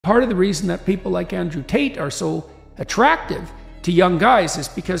Part of the reason that people like Andrew Tate are so attractive to young guys is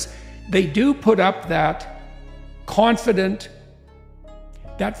because they do put up that confident,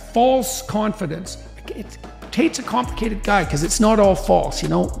 that false confidence. Tate's a complicated guy because it's not all false, you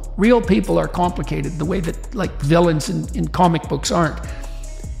know? Real people are complicated the way that like villains in comic books aren't.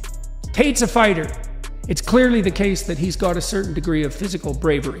 Tate's a fighter. It's clearly the case that he's got a certain degree of physical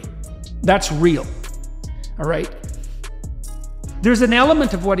bravery. That's real, all right? There's an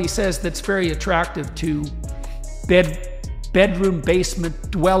element of what he says that's very attractive to bedroom basement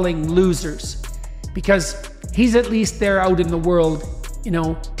dwelling losers, because he's at least there out in the world, you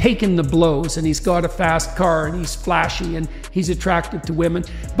know, taking the blows, and he's got a fast car and he's flashy and he's attractive to women.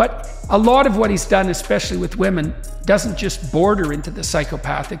 But a lot of what he's done, especially with women, doesn't just border into the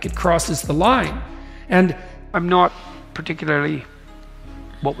psychopathic, it crosses the line. And I'm not particularly,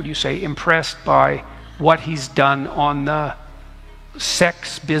 what would you say, impressed by what he's done on the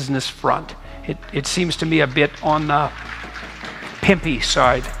sex business front. It seems to me a bit on the pimpy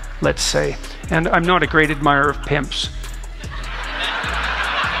side, let's say. And I'm not a great admirer of pimps.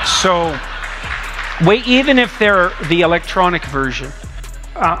 So, even if they're the electronic version.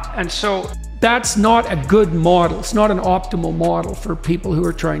 And so that's not a good model. It's not an optimal model for people who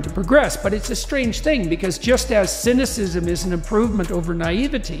are trying to progress. But it's a strange thing, because just as cynicism is an improvement over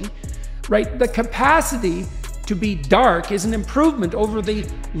naivety, right, the capacity to be dark is an improvement over the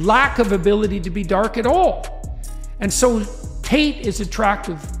lack of ability to be dark at all. And so Tate is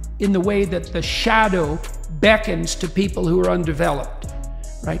attractive in the way that the shadow beckons to people who are undeveloped,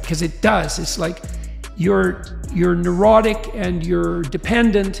 right? Because it does. It's like you're neurotic and you're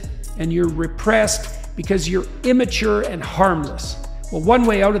dependent and you're repressed because you're immature and harmless. Well, one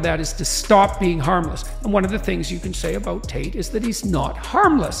way out of that is to stop being harmless. And one of the things you can say about Tate is that he's not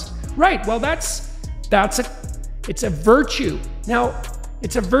harmless. Right, well, it's a virtue. Now,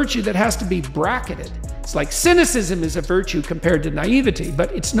 it's a virtue that has to be bracketed. It's like cynicism is a virtue compared to naivety,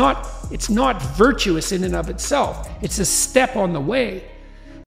 but it's not virtuous in and of itself. It's a step on the way.